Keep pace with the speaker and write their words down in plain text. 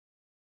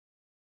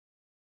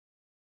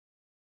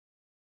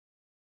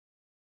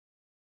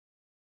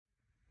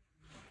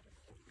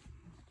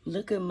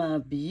Look at my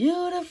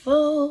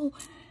beautiful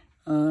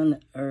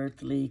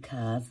Unearthly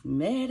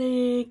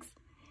Cosmetics.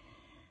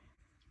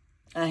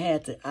 I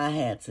had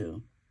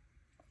to.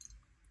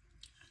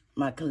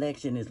 My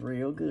collection is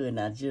real good, and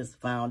I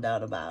just found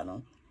out about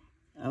them.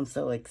 I'm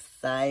so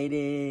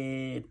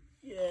excited.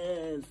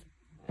 Yes.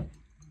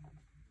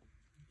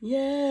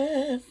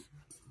 Yes.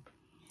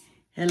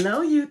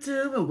 Hello,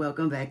 YouTube, and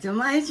welcome back to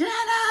my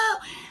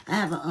channel. I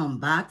have an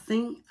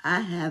unboxing.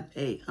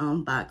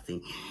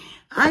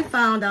 I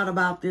found out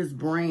about this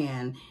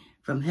brand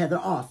from Heather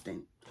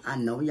Austin. I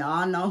know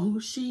y'all know who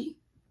she,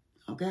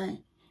 okay?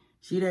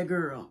 She that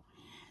girl.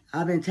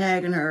 I've been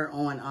tagging her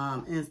on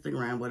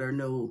Instagram with her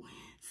new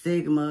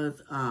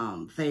Sigma's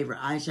favorite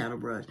eyeshadow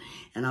brush.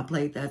 And I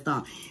played that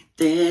song.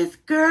 This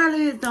girl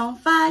is on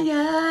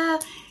fire.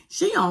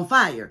 She on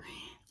fire.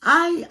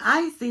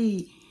 I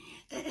see,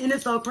 and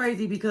it's so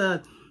crazy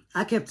because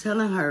I kept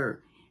telling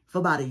her for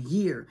about a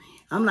year.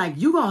 I'm like,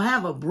 you gonna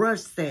have a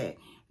brush set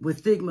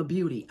with Sigma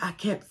Beauty. I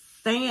kept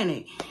saying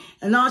it.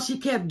 And all she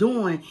kept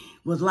doing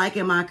was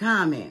liking my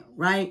comment,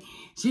 right?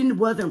 She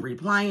wasn't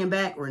replying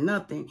back or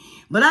nothing.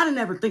 But I didn't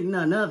ever think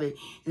none of it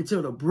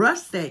until the brush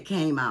set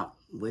came out,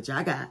 which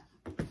I got.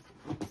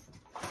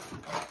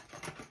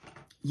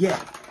 Yeah.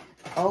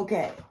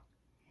 Okay.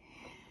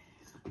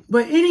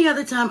 But any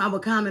other time I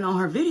would comment on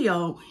her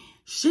video,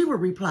 she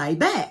would reply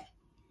back.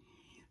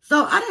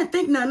 So I didn't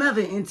think none of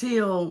it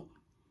until,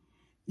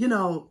 you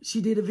know,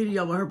 she did a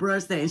video with her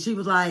brush set. And she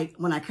was like,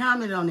 when I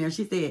commented on there,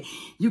 she said,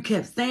 you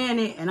kept saying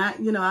it. And I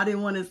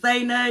didn't want to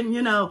say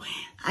nothing,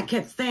 I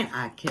kept saying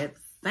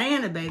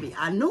it, baby.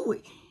 I knew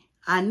it.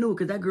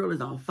 Because that girl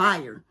is on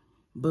fire.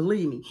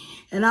 Believe me.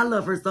 And I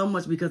love her so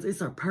much because it's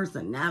her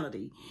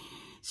personality.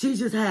 She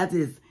just has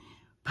this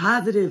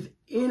positive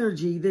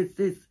energy.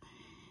 This,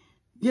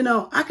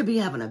 I could be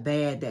having a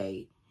bad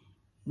day.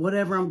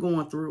 Whatever I'm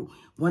going through.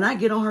 When I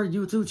get on her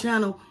YouTube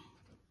channel,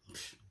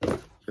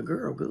 the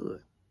girl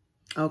good.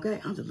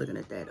 Okay, I'm just looking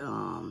at that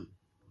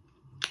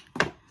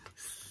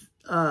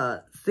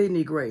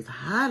Sydney Grace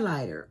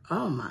highlighter.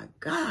 Oh my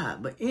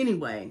God. But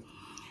anyway,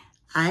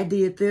 I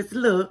did this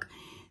look.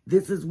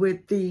 This is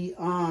with the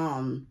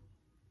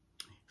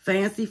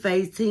Fancy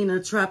Face Tina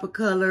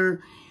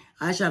Tropicolor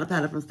eyeshadow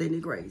palette from Sydney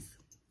Grace.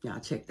 Y'all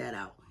check that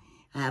out.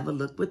 I have a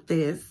look with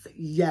this.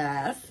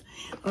 Yes.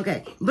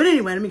 Okay. But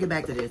anyway, let me get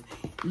back to this.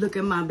 Look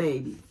at my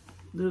babies.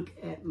 Look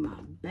at my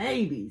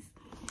babies.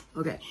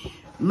 Okay.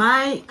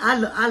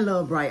 I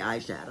love bright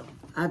eyeshadow.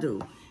 I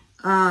do.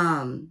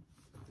 I've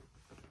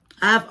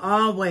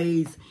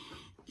always,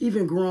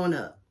 even growing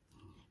up,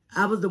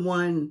 I was the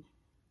one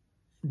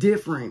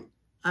different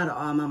out of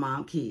all my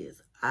mom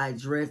kids. I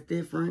dressed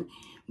different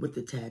with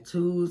the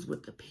tattoos,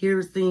 with the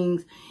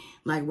piercings,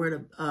 like where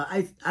the,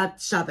 I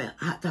shop at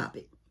Hot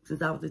Topic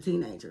since I was a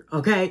teenager,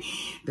 okay?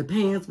 The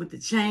pants with the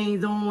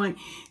chains on,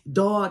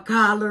 dog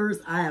collars,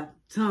 I have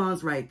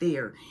tons right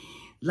there.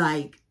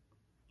 Like,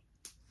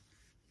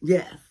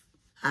 yes,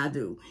 I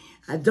do.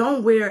 I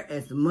don't wear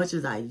as much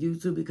as I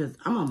used to because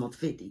I'm almost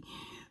 50.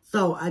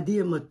 So I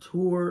did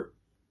mature.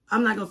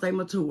 I'm not going to say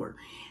mature.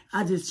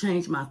 I just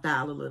changed my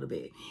style a little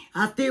bit.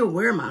 I still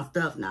wear my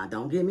stuff now.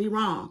 Don't get me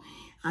wrong.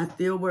 I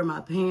still wear my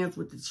pants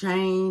with the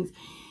chains,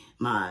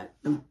 my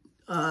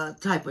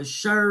type of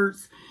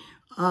shirts.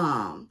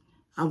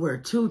 I wear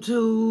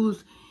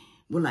tutus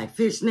with like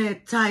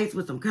fishnet tights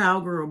with some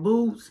cowgirl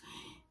boots.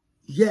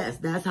 Yes,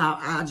 that's how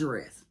I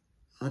dress.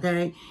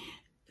 Okay?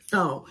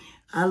 So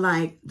I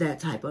like that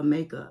type of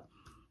makeup.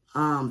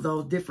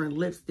 Those different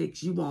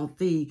lipsticks you won't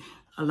see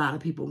a lot of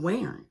people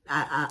wearing.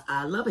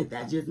 I love it.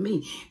 That's just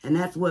me. And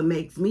that's what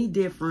makes me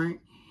different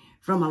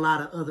from a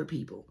lot of other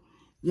people,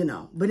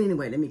 But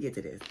anyway, let me get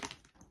to this.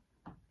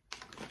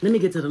 Let me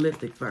get to the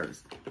lipstick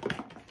first.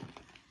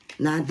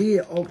 Now, I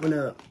did open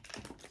up.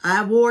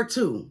 I wore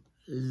two.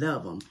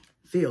 Love them.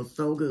 Feels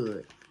so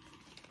good.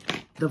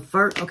 The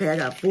first, okay, I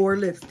got 4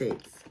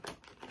 lipsticks.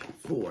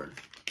 4.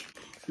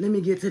 Let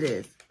me get to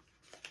this.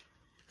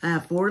 I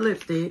have 4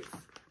 lipsticks.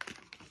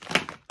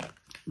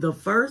 The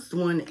first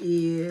one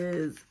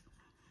is,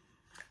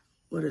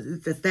 what is it?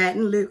 It's a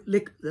satin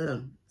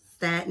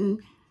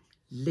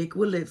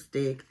liquid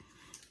lipstick.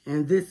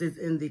 And this is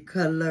in the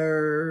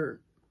color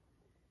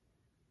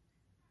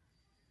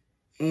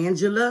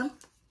Angela.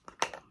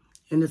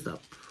 And it's a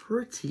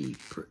pretty,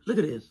 look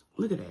at this.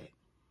 Look at that.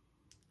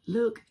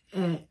 Look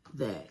at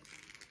that.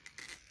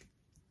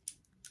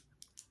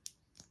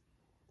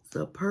 It's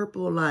a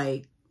purple,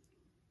 like,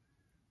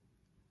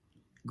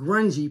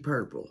 grungy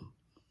purple.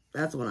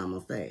 That's what I'm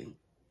going to say.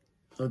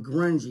 A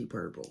grungy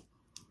purple.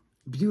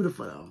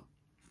 Beautiful,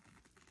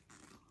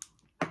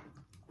 though.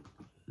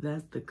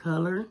 That's the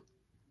color.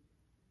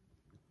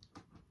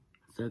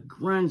 It's a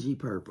grungy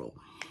purple.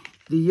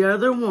 The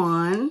other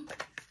one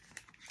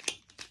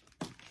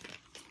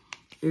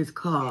is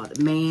called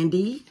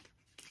Mandy.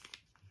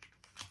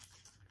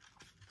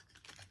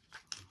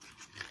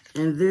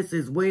 And this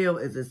as well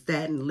is a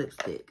satin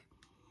lipstick.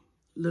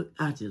 Look,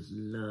 I just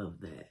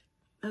love that.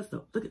 That's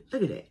so, look at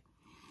that.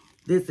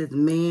 This is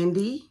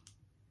Mandy.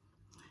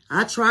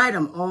 I tried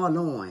them all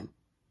on.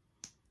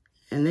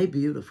 And they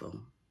beautiful.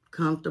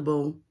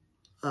 Comfortable.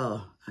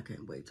 Oh, I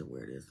can't wait to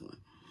wear this one.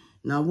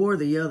 Now, I wore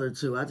the other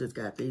two. I just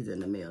got these in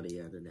the mail the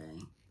other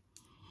day.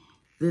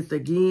 This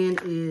again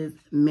is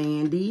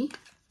Mandy.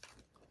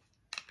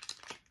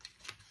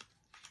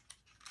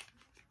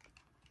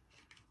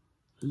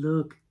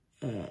 Look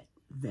at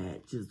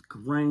that. Just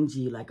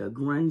grungy, like a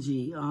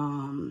grungy,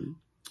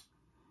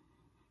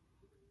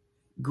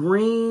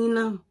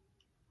 green.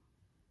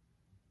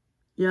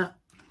 Yeah.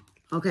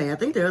 Okay, I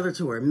think the other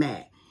two are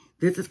matte.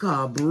 This is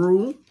called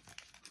Brew.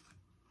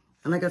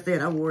 And like I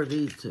said, I wore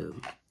these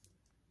two.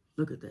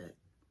 Look at that.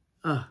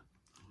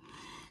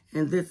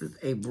 And this is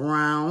a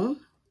brown.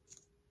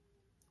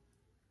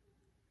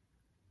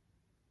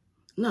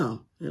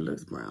 No, it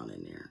looks brown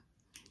in there.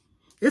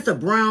 It's a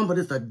brown, but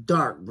it's a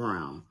dark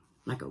brown.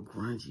 Like a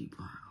grungy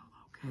brown,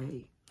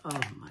 okay? Oh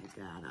my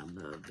God, I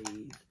love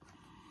these.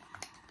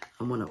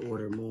 I want to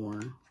order more.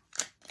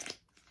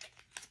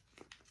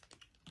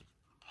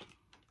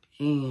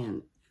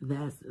 And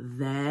that's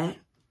that.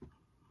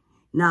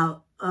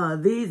 Now,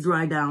 these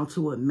dry down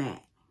to a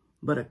matte,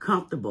 but a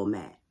comfortable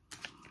matte.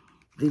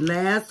 The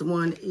last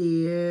one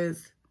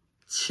is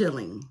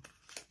chilling.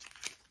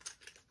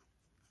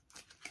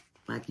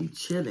 Like you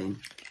chilling.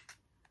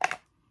 Look at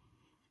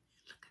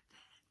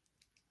that.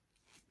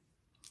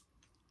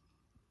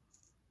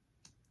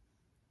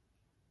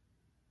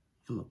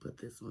 I'm going to put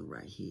this one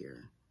right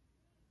here.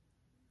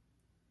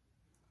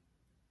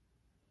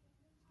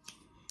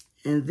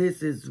 And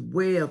this is,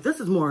 well, this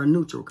is more a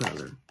neutral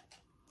color,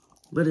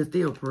 but it's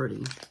still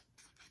pretty.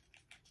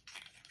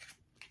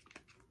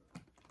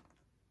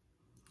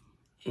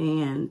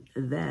 And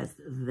that's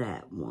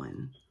that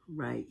one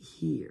right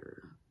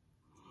here.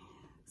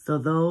 So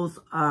those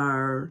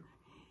are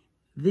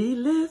the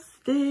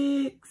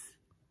lipsticks.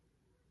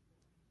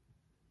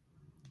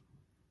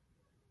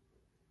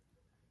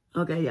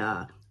 Okay,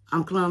 y'all.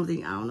 I'm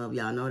clumsy. I don't know if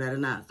y'all know that or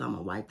not. So I'm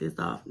going to wipe this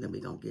off. And then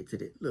we're going to get to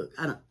this. Look,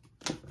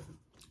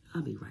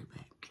 I'll be right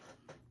back.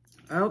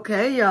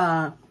 Okay,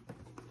 y'all.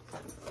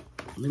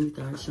 Let me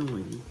start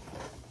showing you.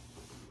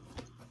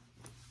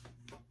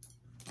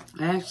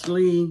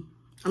 Actually,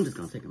 I'm just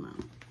going to take them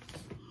out.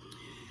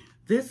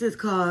 This is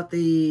called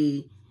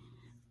the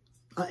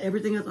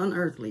Everything is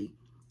Unearthly.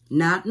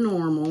 Not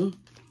normal.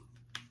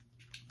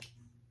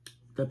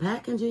 The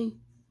packaging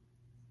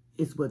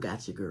is what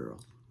got you, girl.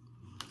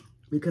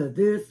 Because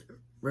this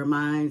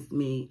reminds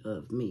me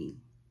of me.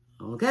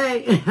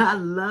 Okay? I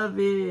love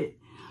it.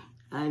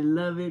 I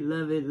love it,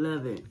 love it,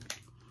 love it.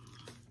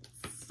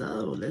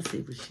 So, let's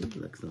see what she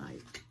looks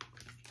like.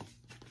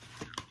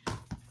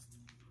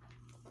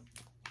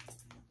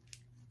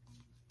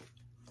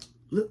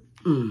 Look.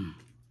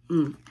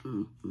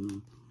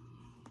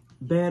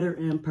 Better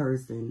in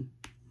person.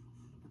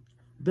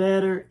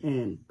 Better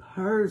in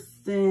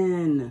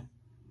person.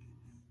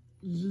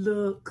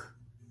 Look.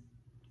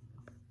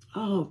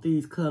 All of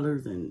these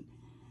colors and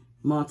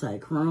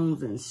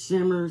multi-chromes and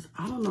shimmers.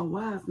 I don't know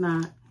why it's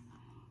not.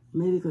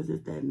 Maybe because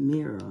it's that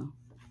mirror.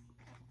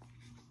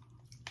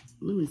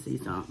 Let me see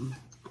something.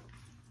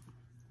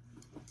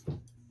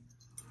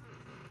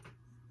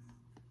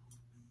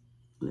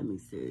 Let me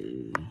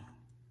see.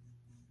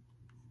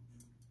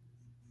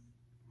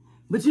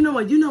 But you know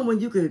what? You know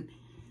when you could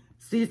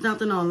see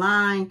something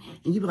online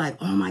and you be like,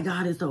 oh my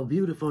God, it's so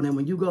beautiful. And then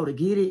when you go to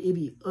get it, it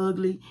be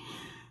ugly.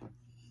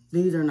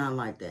 These are not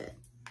like that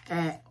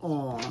at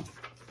all.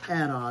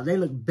 At all. They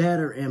look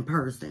better in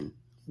person.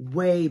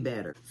 Way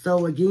better.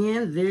 So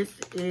again, this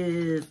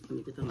is, let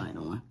me get the light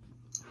on.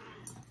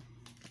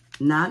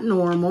 Not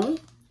normal.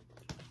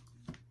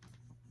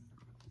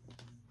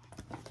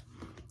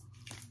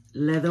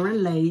 Leather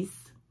and lace.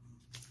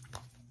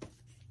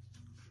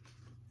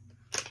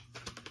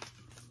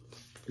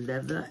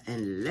 Leather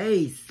and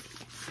lace.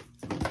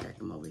 Stack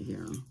them over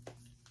here.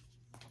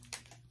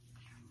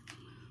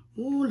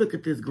 Ooh, look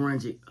at this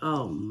grungy.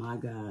 Oh my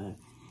God.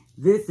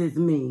 This is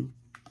me.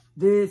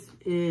 This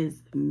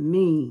is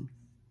me.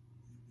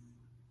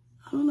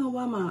 I don't know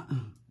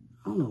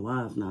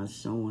why it's not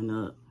showing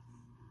up.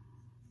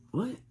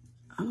 What?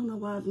 I don't know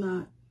why it's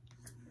not.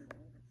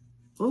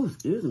 Oh,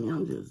 excuse me.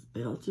 I'm just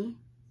belching.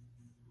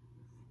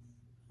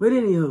 But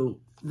anywho,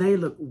 they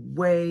look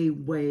way,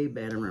 way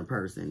better in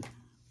person.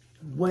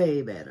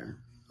 Way better.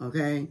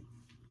 Okay?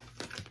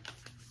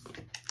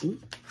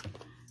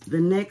 The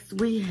next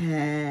we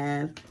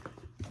have,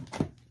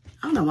 I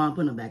don't know why I'm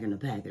putting them back in the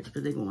package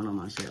because they're going on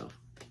my shelf.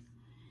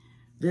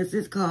 This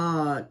is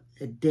called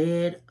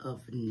Dead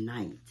of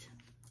Night.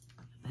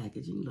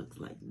 Packaging looks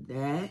like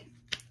that.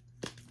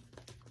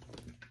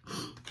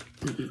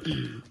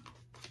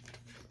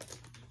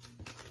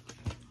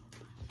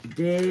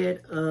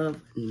 Dead of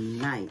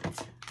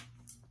Night.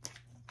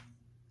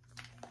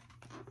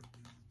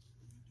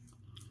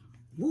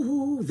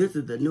 Woohoo! This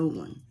is the new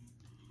one.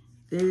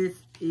 This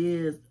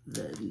is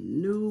the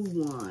new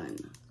one.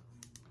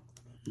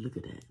 Look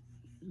at that.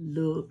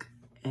 Look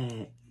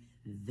at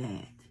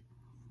that.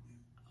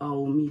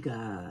 Oh my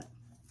God.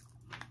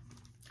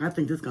 I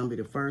think this is going to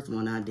be the first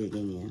one I dig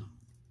in.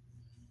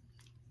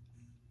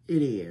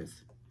 It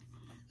is.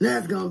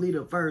 That's going to be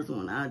the first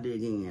one I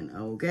dig in,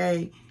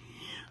 okay?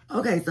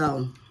 Okay,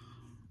 so,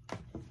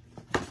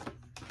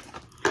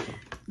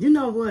 you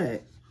know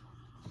what?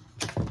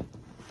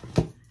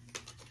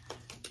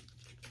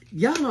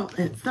 Y'all don't,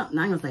 I ain't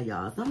gonna say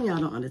y'all, some of y'all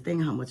don't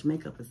understand how much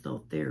makeup is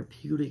so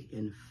therapeutic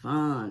and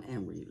fun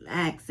and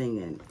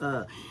relaxing. And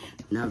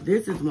now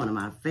this is one of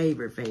my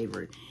favorite.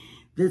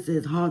 This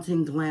is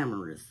Hauntingly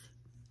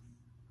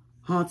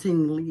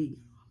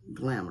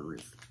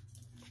Glamorous.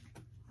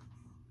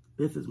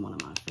 This is one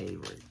of my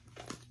favorites.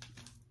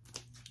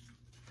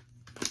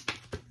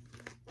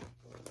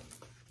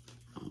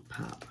 I'll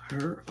pop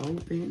her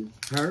open,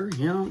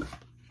 him.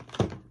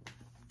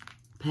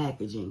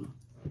 Packaging.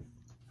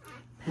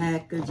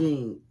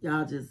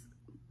 Y'all just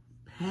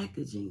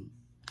packaging.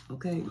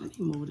 Okay, let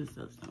me move this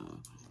up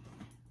some.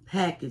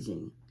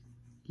 Packaging.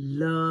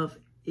 Love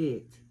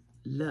it.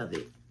 Love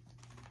it.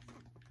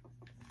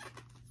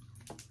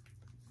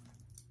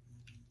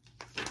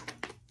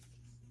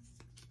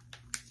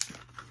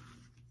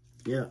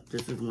 Yep,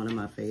 this is one of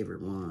my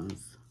favorite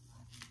ones.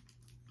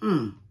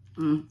 Look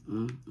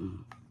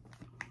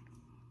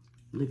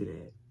at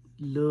that.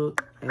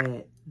 Look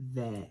at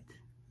that.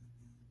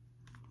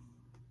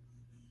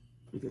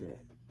 Look at that.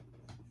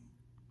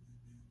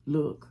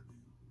 Look.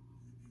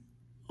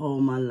 All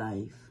my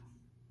life.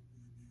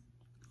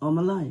 All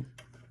my life.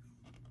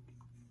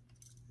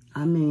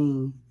 I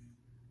mean,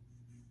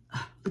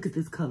 look at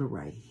this color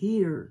right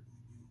here.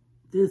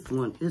 This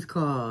one is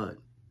called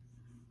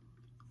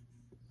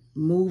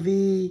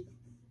Movie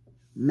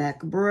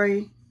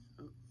Macabre.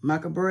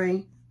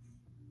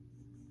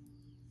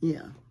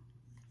 Yeah.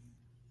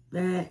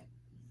 That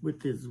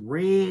with this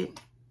red.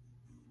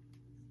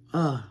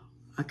 I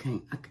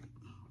can't.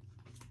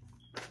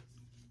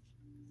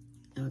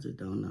 Y'all just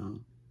don't know.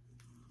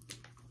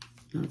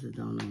 Y'all just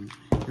don't know.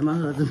 And my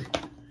husband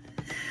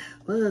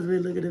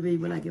looking at me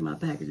when I get my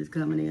packages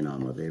coming in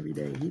almost every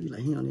day. He be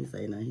like, he don't even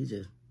say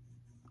nothing.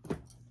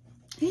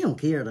 He don't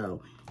care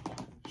though.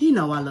 He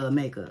know I love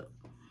makeup.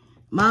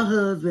 My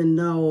husband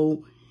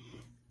know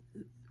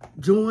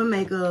doing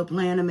makeup,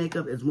 planning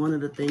makeup is one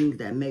of the things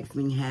that makes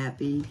me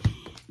happy,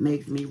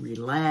 makes me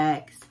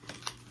relax,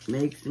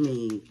 makes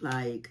me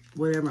like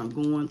whatever I'm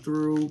going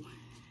through.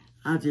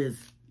 I just,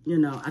 you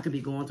know, I could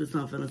be going through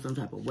something feeling some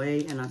type of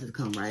way, and I just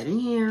come right in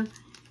here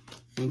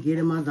and get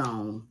in my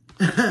zone.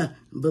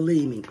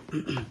 Believe me.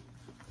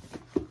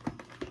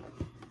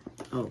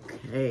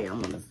 Okay,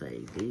 I'm gonna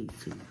save these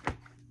two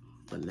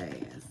for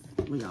last.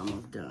 We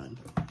almost done.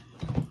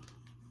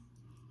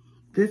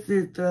 This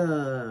is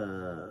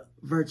the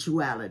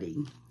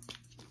Virtuality.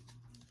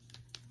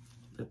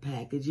 The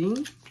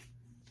packaging.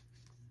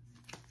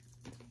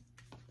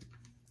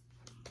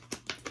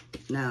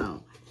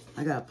 Now,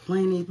 I got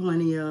plenty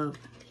of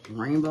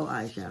rainbow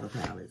eyeshadow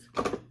palettes.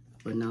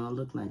 But now I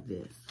look like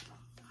this.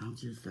 I'm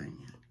just saying.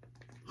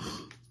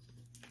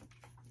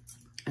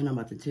 And I'm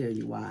about to tell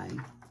you why.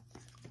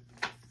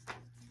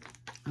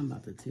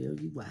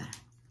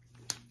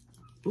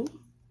 Ooh.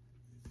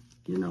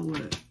 You know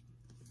what?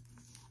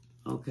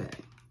 Okay.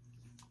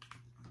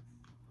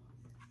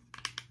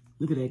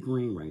 Look at that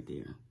green right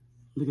there.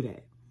 Look at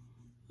that.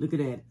 Look at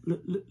that.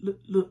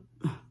 Look.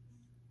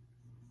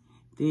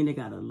 Then they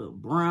got a little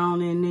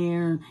brown in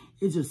there.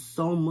 It's just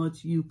so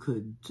much you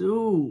could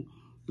do.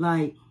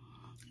 Like,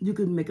 you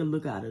could make a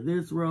look out of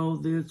this row,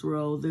 this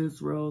row,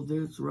 this row,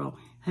 this row.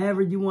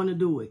 However you want to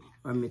do it.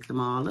 Or mix them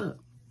all up.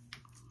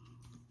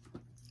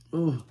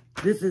 Oh,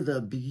 this is a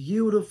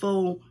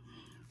beautiful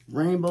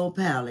rainbow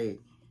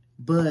palette.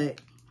 But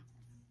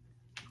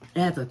it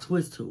has a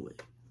twist to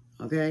it.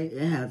 Okay?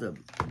 It has a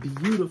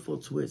beautiful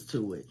twist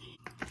to it.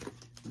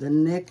 The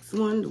next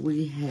one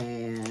we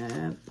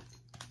have...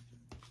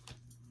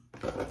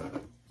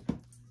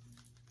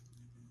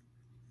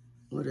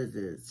 What is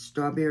this?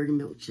 Strawberry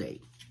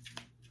milkshake.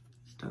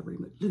 Strawberry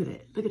milk. Look at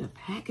that. Look at the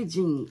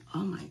packaging.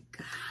 Oh my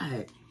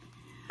God.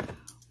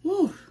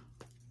 Woo.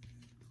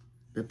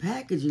 The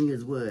packaging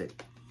is what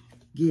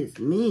gets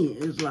me.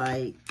 It's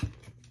like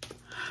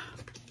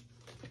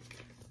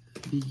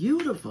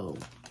beautiful.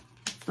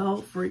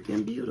 So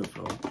freaking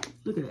beautiful.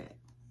 Look at that.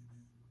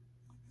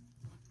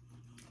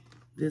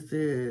 This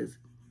is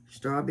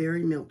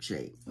strawberry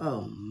milkshake.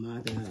 Oh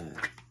my God.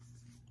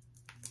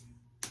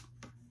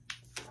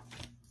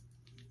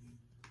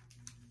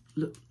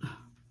 Look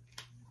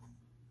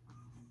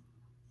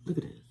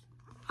at this.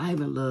 I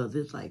even love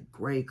this like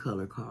gray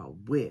color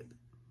called Whip.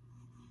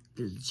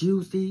 This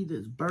juicy,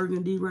 this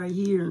burgundy right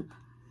here.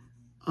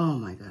 Oh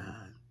my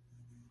God.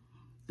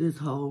 This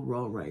whole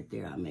row right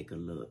there, I make a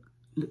look.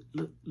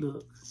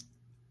 Look.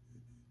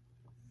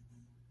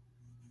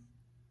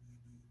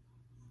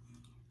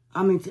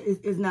 I mean,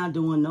 it's not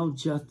doing no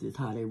justice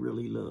how they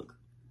really look.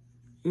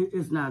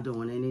 It's not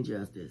doing any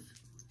justice.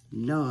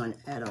 None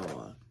at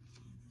all.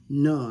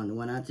 None,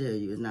 when I tell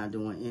you, it's not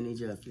doing any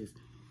justice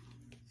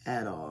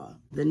at all.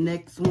 The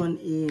next one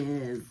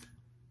is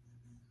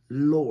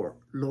Lore.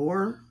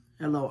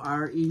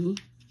 L-O-R-E.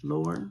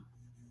 Lore.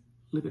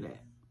 Look at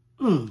that.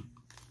 Look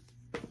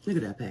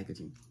at that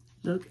packaging.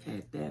 Look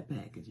at that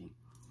packaging.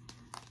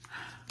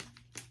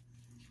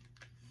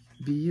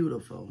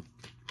 beautiful.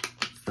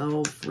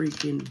 So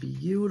freaking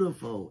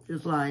beautiful.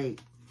 It's like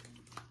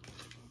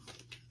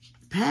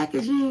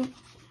packaging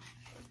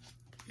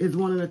is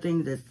one of the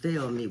things that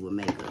sell me with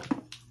makeup.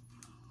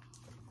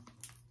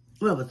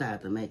 Well,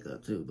 besides the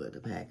makeup too, but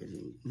the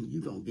packaging,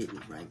 you gonna get me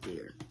right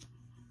there.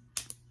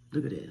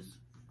 Look at this.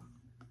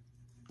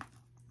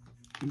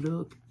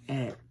 Look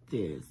at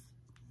this.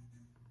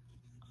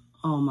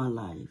 All my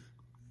life.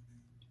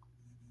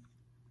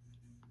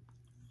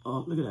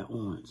 Oh, look at that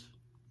orange.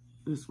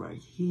 This right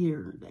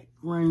here, that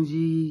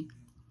grungy.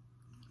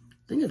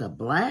 I think it's a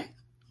black.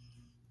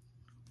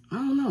 I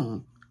don't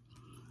know.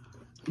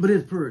 But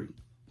it's pretty.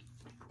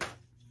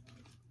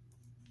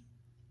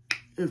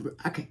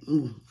 I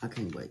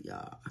can't wait,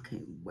 y'all. I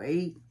can't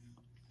wait.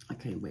 I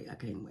can't wait. I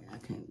can't wait. I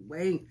can't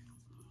wait.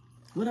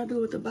 What I do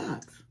with the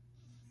box?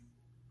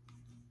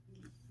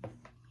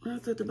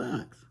 Where's the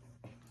box?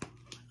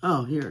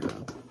 Oh, here it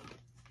goes.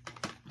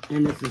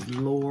 And this is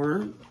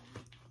Lore.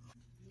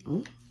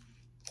 Oh.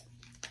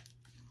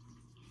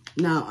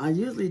 Now, I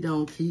usually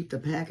don't keep the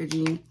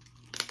packaging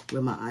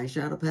with my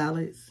eyeshadow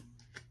palettes.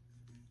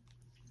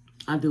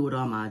 I do it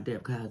on my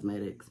Unearthly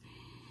Cosmetics.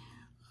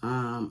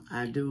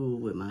 I do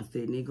with my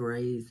Sydney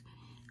Grays.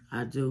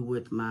 I do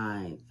with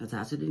my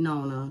Natasha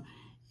Denona.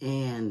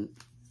 And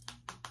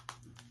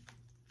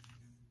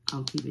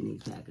I'm keeping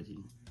these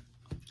packaging.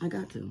 I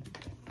got to.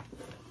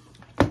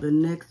 The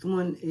next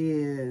one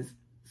is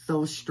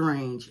So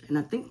Strange. And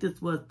I think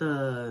this was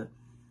the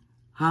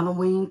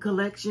Halloween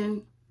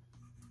collection.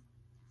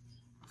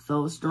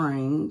 So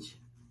Strange.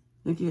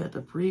 I think you have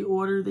to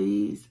pre-order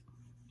these.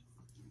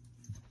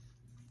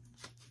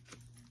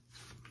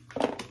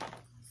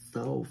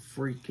 So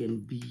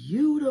freaking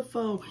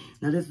beautiful.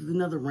 Now this is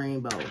another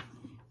rainbow,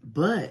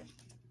 but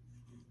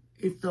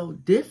it's so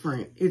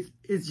different. It's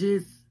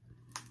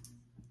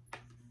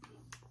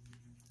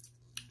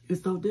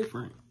so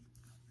different.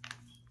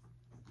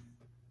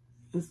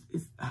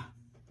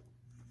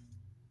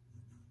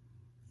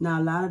 Now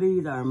a lot of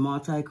these are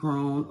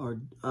multi-chrome or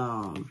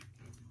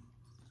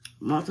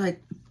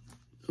multi-chrome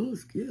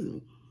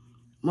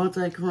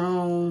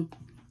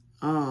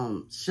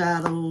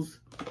shadows.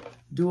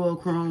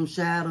 Duochrome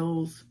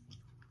shadows,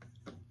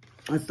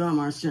 and some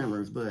are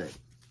shimmers, but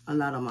a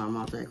lot of them are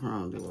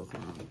multi-chrome,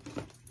 duochrome.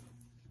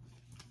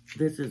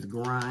 This is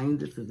Grind.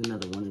 This is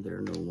another one of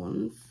their new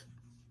ones.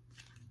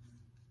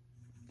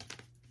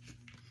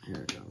 Here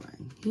we go, right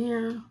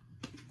here.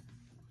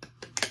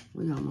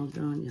 We almost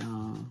done,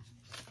 y'all.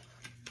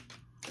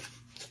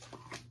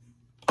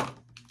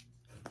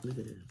 Look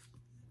at this.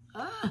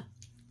 Ah!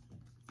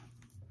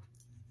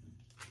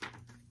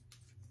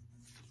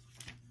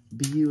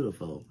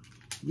 Beautiful.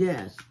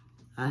 Yes,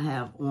 I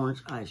have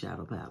orange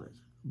eyeshadow palettes,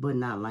 but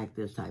not like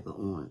this type of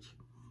orange.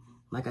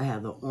 Like I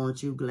have the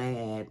Orange You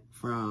Glad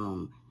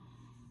from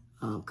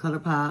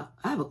ColourPop.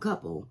 I have a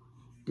couple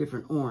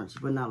different orange,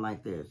 but not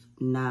like this.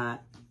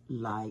 Not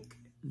like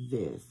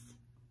this.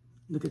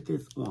 Look at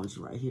this orange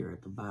right here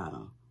at the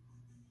bottom.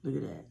 Look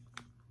at that.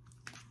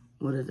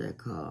 What is that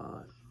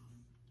called?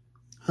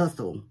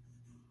 Hustle.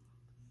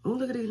 Oh,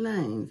 look at these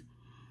names.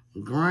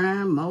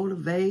 Grind,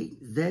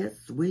 Motivate,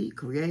 Zest, Sweet,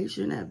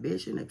 Creation,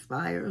 Ambition,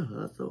 Expire,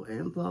 Hustle,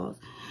 Impulse.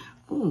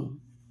 Oh,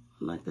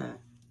 I like that.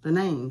 The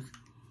names.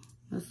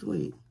 That's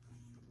sweet.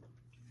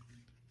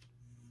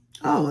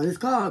 Oh, it's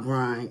called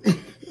Grind.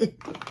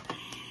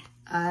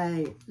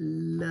 I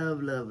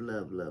love, love,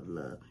 love, love,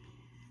 love.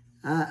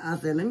 I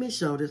said, let me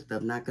show this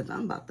stuff now because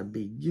I'm about to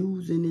be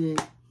using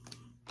it.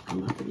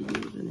 I'm about to be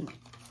using it.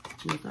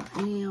 Yes,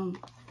 I am.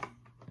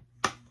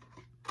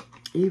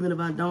 Even if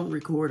I don't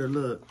record a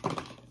look,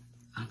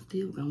 I'm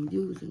still going to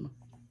use them.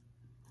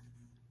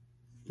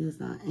 Yes,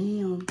 I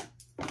am.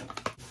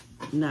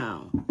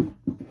 Now,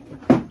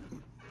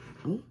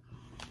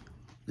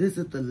 this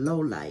is the low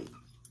light.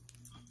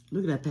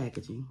 Look at that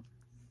packaging.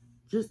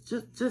 Just.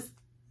 Look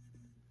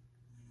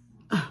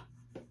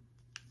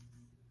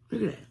at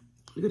that.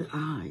 Look at the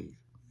eyes.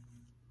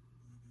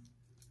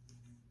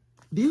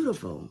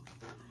 Beautiful.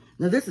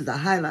 Now, this is a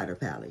highlighter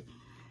palette.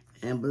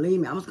 And believe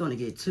me, I was going to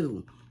get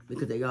two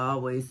because they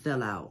always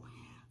sell out.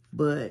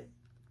 But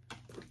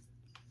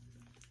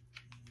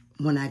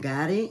when I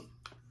got it,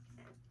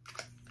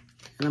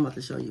 and I'm about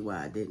to show you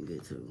why I didn't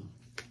get two.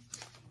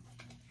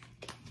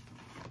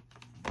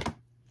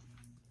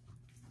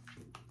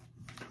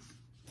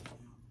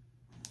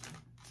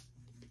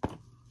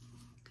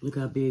 Look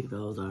how big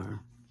those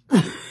are.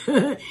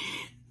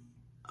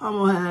 I'm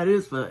gonna have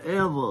this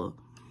forever.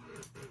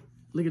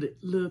 Look at it.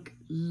 Look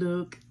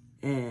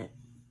at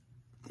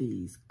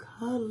these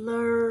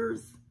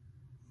colors.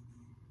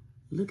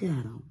 Look at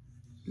them.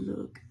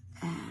 Look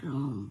at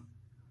them.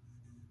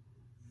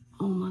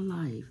 Oh, my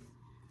life.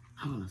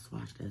 I want to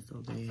swatch that so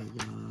bad,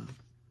 y'all.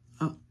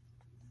 Oh.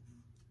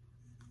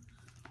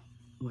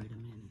 Wait a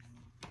minute.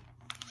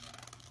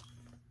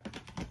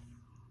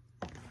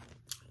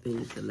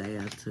 These the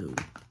last two.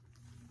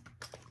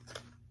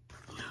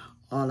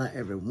 All I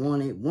ever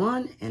wanted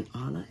one, and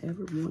all I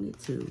ever wanted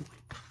two.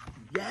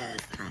 Yes,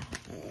 I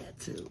had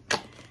to.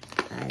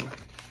 I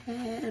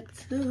have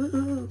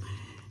two.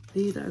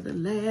 These are the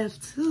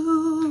last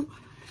two.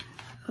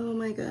 Oh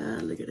my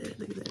God, look at that,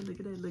 look at that, look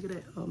at that, look at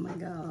that. Oh my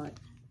God.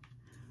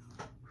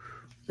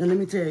 Now let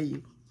me tell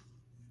you,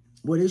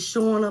 what is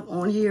showing up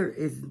on here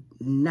is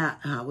not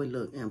how it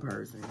look in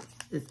person.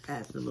 It's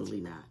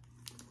absolutely not.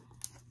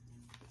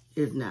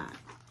 It's not.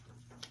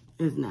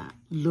 It's not.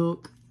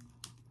 Look.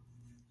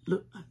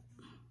 Look.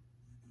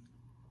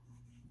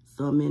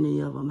 So many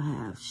of them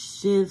have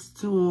shifts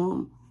to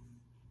them.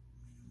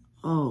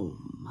 Oh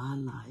my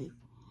life.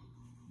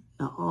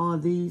 Now all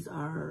these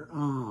are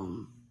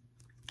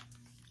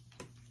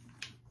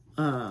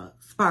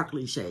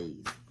sparkly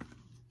shades.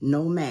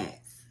 No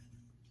mattes.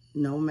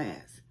 No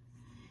mattes.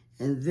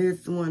 And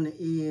this one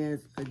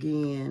is,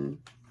 again,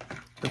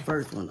 the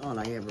first one, All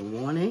I Ever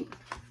Wanted.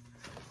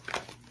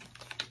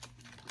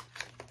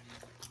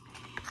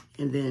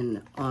 And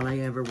then All I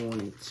Ever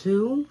Wanted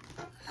 2.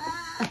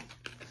 Ah,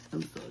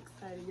 I'm so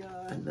excited,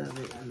 y'all. I love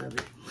it. I love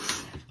it.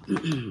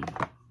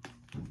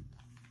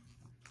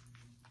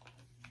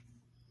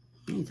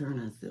 Let me turn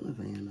that ceiling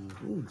fan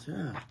off. Ooh,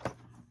 child.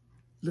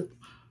 Look.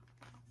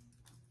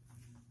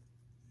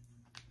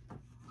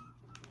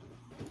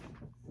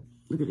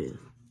 Look at this.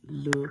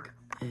 Look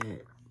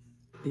at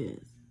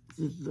this.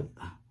 Just look.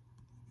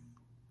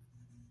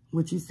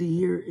 What you see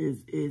here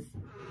is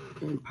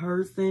in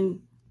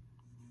person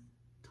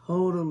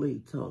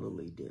totally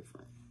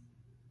different.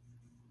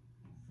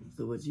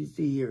 So what you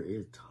see here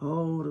is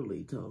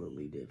totally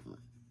different.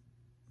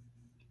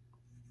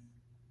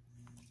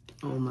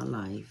 All my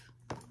life.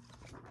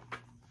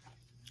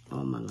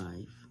 All my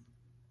life.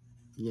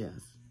 Yes.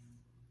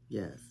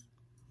 Yes.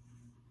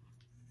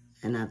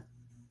 And I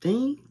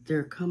think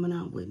they're coming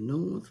out with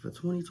new ones for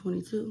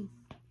 2022.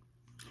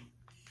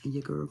 And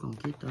your girl gonna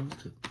get those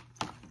too.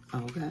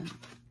 Okay?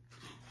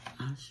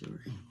 I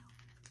sure am.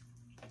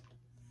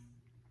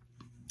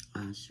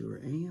 I sure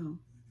am.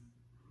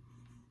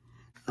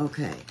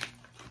 Okay.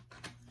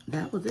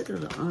 That was it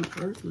of the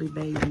Unearthly,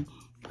 baby.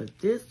 But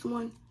this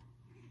one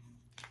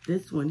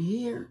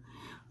here,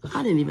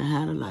 I didn't even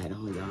have a light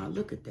on, y'all.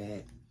 Look at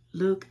that.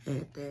 Look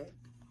at that.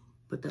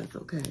 But that's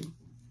okay.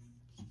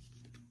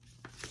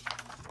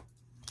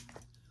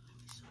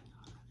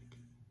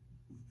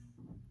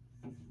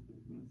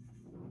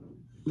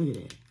 Look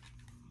at that.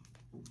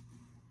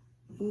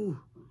 Ooh.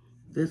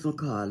 This one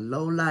called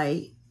Low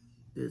Light.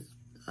 This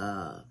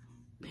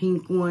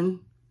pink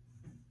one.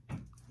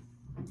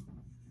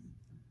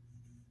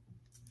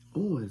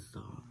 Oh, it's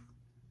soft.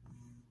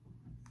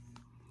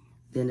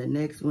 Then the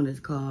next one is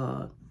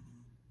called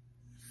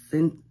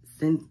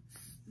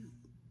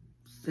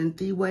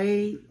Scenty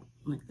Wave.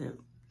 Like that.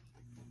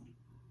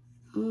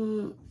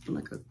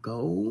 Like a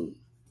gold.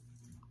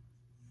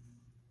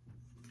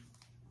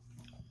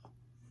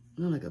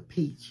 No, like a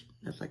peach.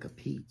 That's like a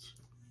peach.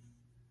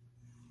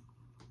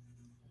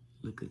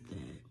 Look at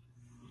that.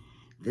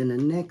 Then the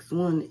next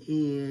one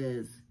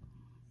is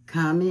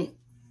Comet.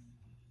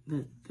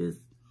 This,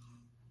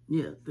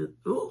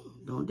 oh,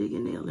 don't dig a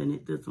nail in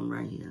it. This one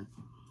right here.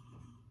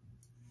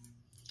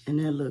 And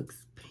that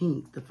looks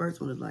pink. The first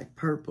one is like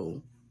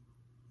purple.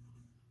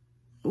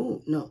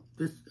 Oh, no,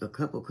 this a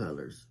couple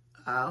colors.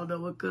 I don't know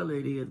what color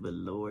it is, but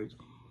Lord.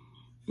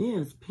 Yeah,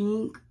 it's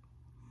pink.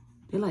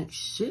 They like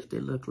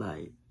shifted, look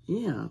like.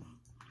 Yeah.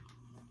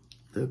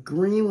 The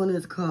green one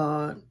is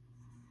called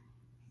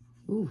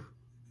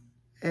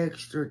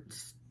Extra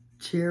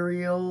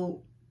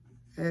Terrio.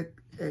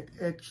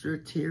 Extra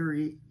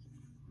Terry.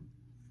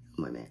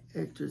 Wait a minute.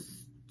 Extra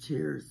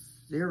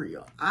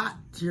Terrio.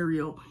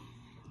 Terrio.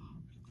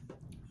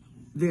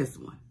 This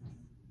one.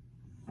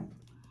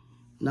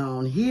 Now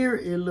on here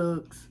it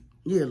looks,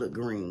 yeah, it look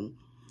green.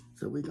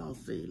 So we're gonna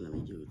see. Let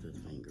me use this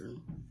finger.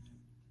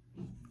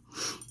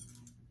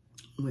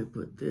 We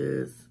put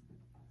this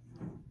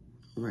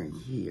right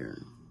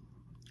here.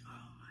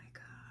 Oh my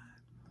God.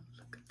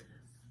 Look at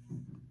this.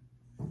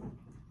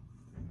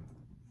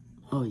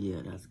 Oh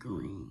yeah, that's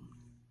green.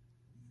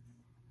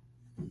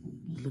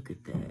 Look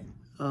at that.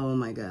 Oh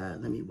my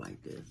God. Let me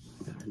wipe this.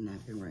 Got a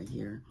napkin right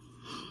here.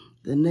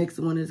 The next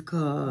one is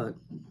called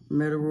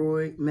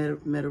Metoroid.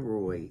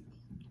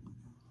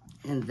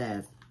 And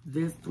that's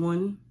this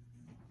one.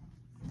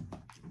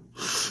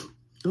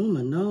 Oh,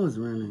 my nose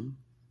running.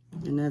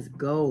 And that's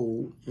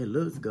gold. It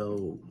looks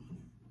gold.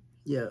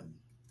 Yep.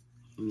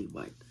 Let me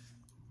wipe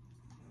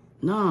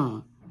that.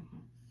 No.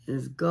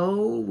 It's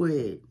gold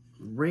with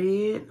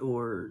red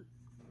or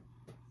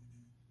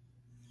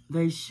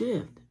they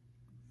shift.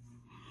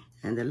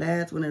 And the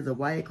last one is a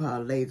white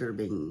called Laser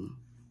Beam.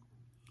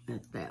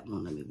 That's that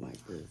one. Let me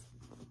wipe this.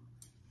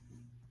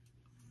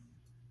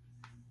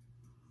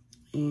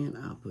 And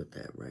I'll put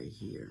that right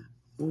here.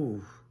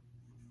 Ooh.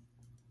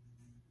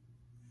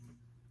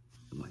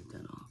 Wipe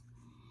that off.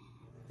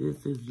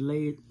 This is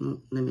laser.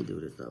 Let me do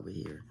this over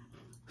here.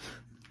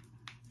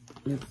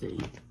 Let's see.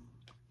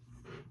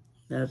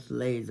 That's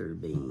Laser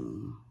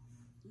Beam.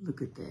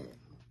 Look at that.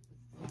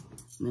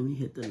 Let me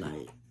hit the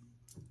light.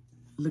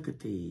 Look at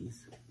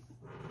these.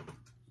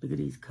 Look at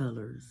these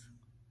colors.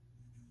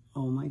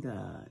 Oh my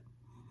God.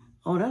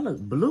 Oh, that look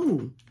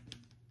blue.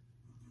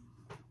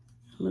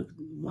 Look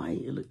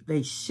white. Look,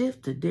 they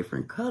shift to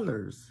different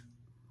colors.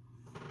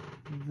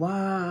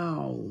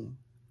 Wow.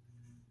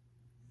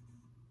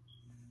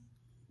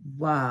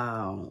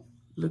 Wow.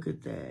 Look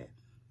at that.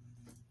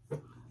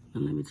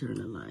 And let me turn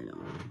the light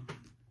on.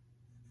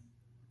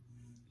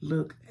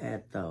 Look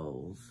at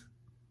those.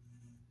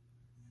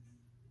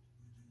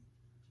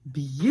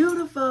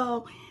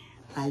 Beautiful.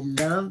 I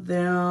love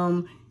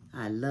them.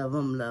 I love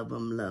them, love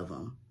them, love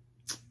them.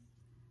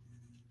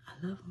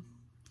 I love them.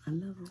 I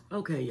love them.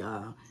 Okay,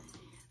 y'all.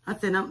 I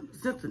said,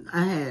 since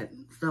I had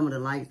some of the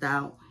lights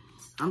out,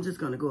 I'm just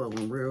going to go over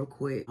them real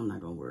quick. I'm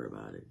not going to worry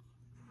about it.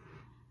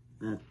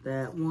 That's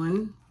that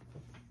one.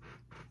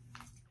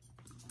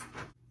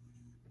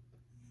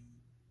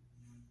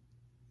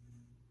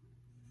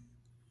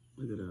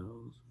 Look at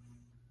those.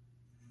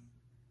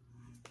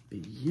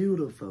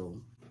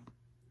 Beautiful.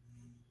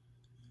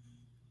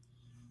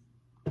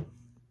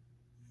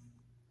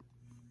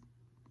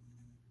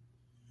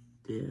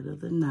 Dead of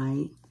the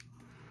Night.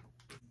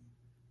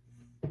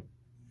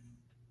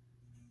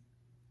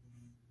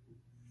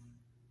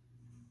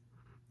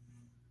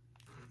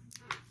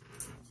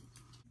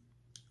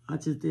 I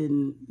just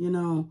didn't, you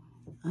know,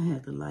 I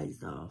had the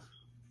lights off.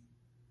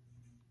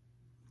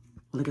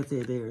 Like I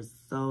said, they're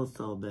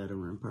so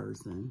better in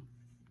person.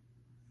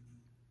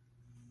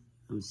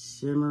 Some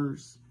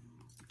shimmers,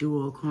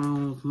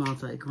 duochromes,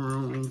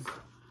 multi-chromes.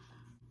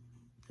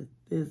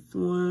 This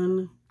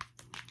one.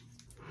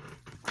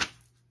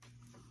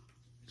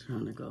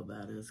 Trying to go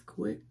about as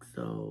quick,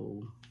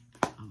 so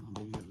I'm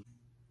gonna be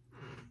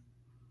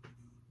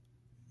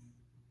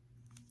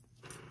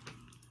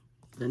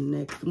the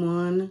next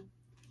one.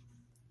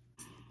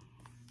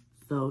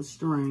 So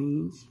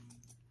Strange.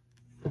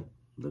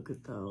 Look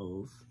at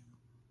those.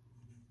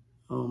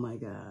 Oh my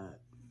God.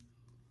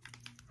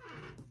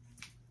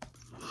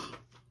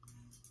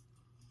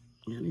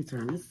 Let me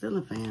turn this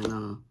ceiling fan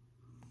on.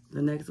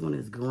 The next one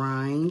is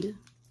Grind.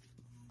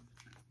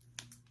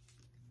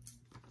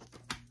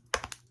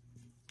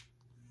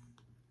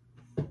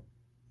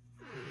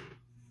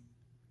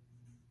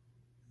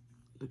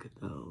 Look at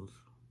those.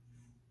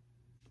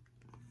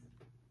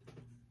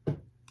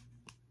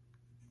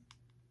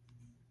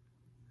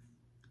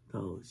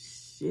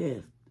 Those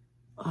shift.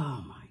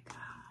 Oh my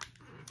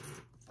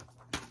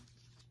God.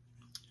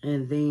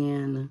 And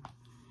then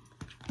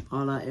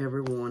All I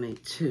Ever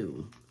Wanted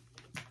 2.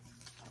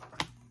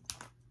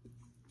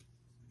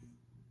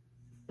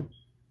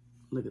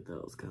 Look at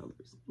those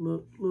colors.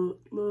 Look, look,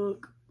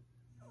 look.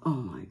 Oh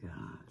my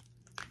God.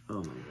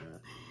 Oh my God.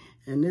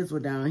 And this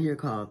one down here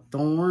called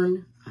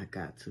Thorn. I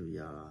got to,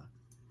 y'all.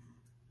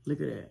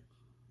 Look at that.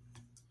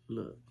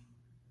 Look.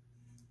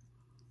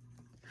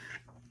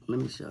 Let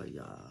me show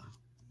y'all.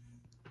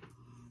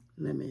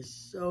 Let me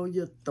show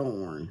you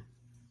Thorn.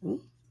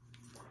 Ooh.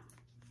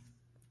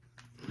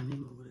 Let me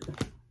move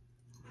it.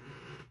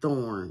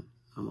 Thorn.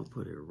 I'm gonna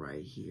put it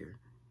right here.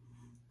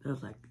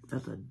 That's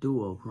a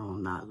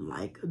duochrome, not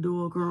like a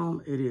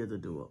duochrome. It is a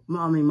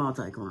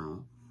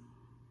multi-chrome.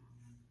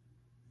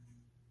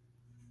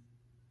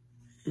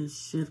 It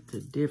shifts to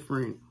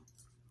different,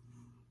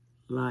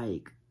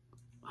 like,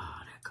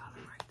 oh, that color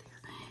right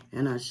there.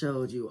 And I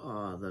showed you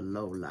all the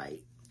low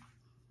light.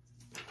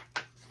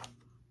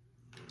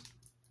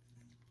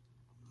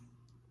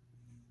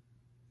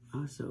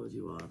 I showed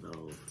you all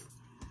those.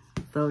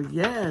 So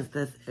yes,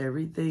 that's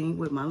everything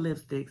with my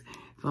lipsticks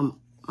from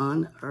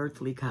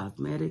Unearthly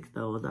Cosmetics.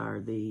 Those are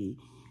the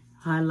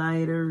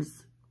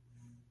highlighters.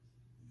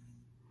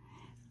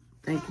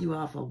 Thank you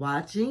all for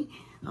watching.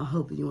 I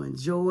hope you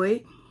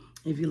enjoy.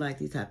 If you like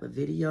these type of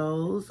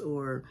videos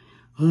or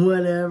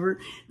whatever,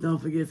 don't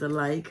forget to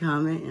like,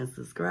 comment, and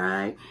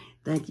subscribe.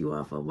 Thank you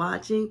all for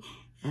watching,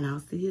 and I'll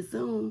see you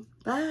soon.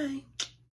 Bye.